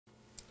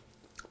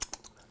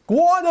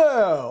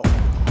Guano!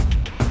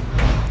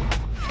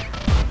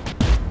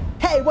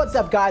 Hey, what's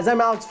up guys?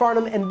 I'm Alex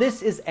Farnham and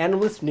this is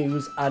Animalist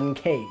News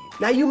Uncaged.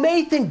 Now you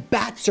may think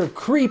bats are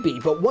creepy,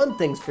 but one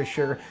thing's for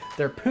sure,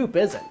 their poop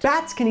isn't.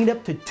 Bats can eat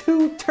up to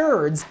 2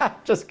 turds,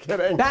 just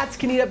kidding. Bats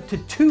can eat up to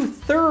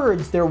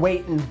 2/3 their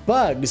weight in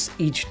bugs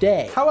each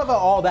day. However,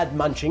 all that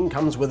munching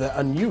comes with an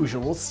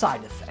unusual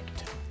side effect.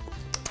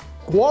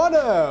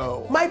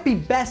 Guano might be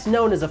best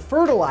known as a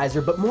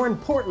fertilizer, but more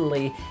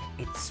importantly,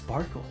 it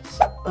sparkles.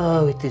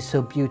 Oh, it is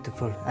so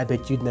beautiful. I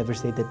bet you'd never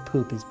say that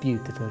poop is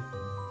beautiful.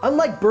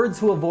 Unlike birds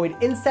who avoid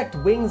insect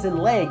wings and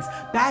legs,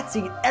 bats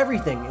eat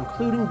everything,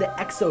 including the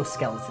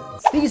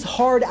exoskeletons. These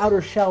hard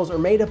outer shells are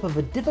made up of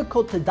a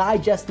difficult to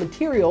digest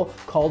material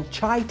called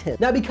chitin.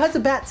 Now because a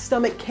bat's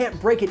stomach can't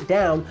break it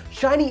down,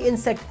 shiny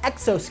insect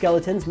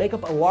exoskeletons make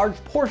up a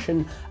large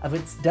portion of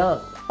its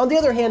dung. On the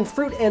other hand,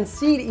 fruit and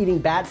seed-eating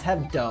bats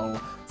have dull,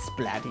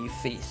 splatty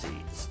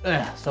feces.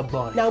 Ugh, so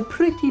boring. Now,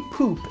 pretty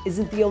poop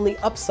isn't the only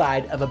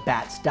upside of a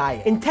bat's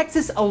diet. In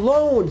Texas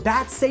alone,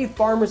 bats save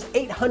farmers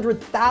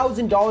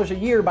 $800,000 a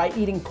year by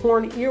eating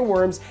corn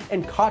earworms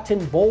and cotton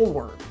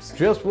bollworms.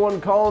 Just one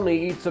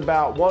colony eats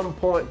about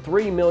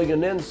 1.3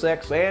 million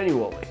insects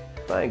annually.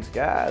 Thanks,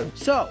 guys.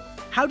 So,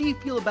 how do you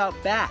feel about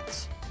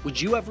bats?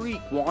 Would you ever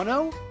eat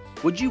guano?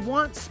 Would you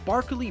want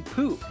sparkly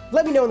poop?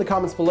 Let me know in the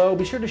comments below.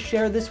 Be sure to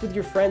share this with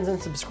your friends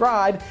and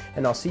subscribe,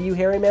 and I'll see you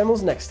hairy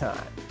mammals next time.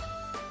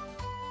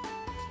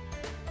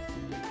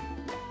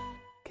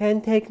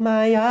 Can't take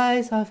my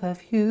eyes off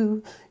of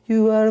you.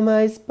 You are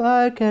my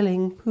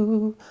sparkling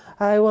poo.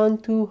 I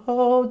want to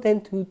hold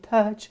and to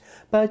touch,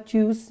 but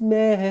you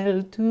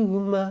smell too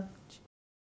much.